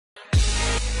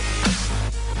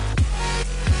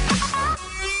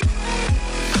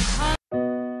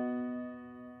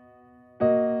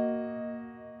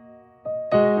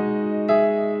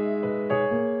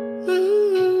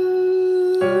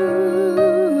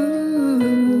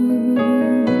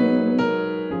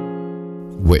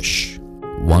Wish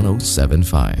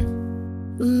 1075.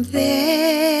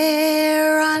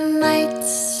 There are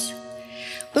nights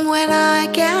when I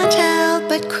can't help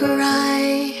but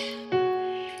cry,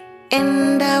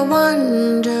 and I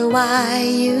wonder why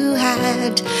you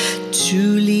had to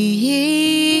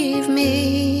leave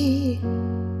me.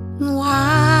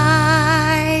 Why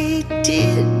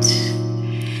did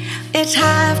it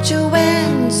have to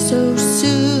end so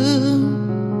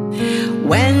soon,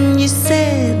 when you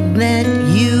said that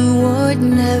you would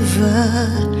never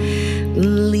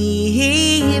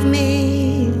leave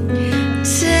me?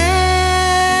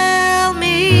 Tell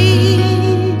me,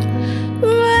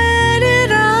 where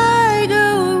did I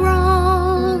go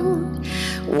wrong?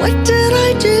 What did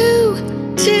I do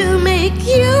to make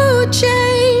you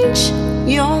change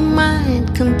your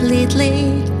mind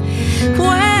completely?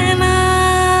 When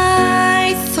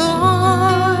I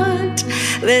thought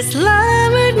this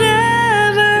love would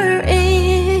never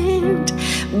end,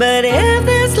 but if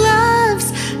this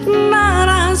love's not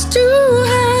ours to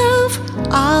have,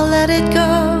 I'll let it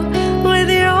go with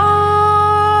your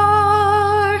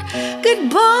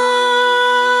goodbye.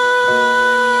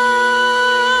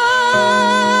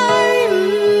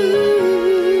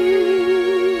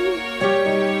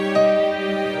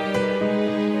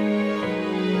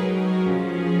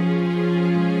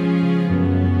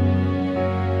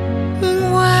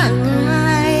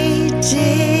 Why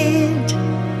did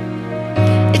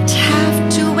it have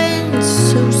to end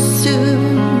so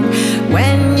soon,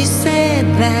 when you said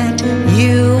that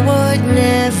you would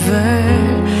never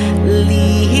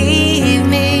leave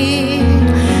me?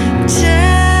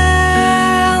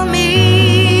 Tell me,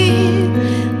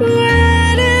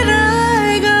 where did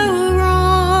I go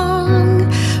wrong?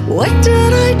 What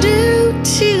did I do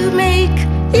to make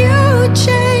you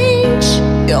change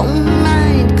your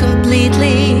mind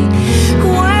completely?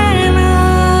 When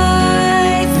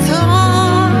I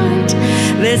thought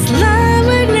this love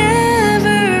would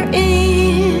never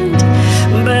end,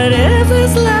 but if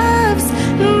this love's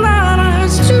not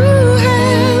ours to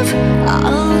have,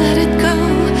 I'll let it go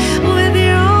with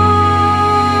your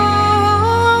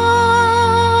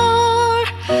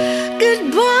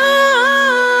goodbye.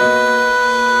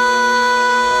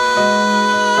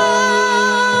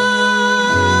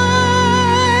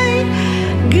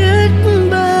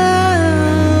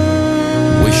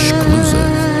 WISHclusive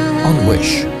on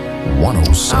Wish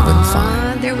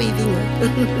 1075. They're waving.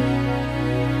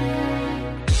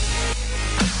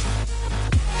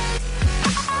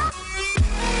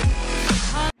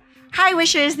 Hi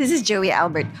Wishers, this is Joey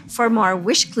Albert. For more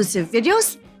WISHclusive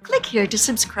videos, click here to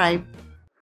subscribe.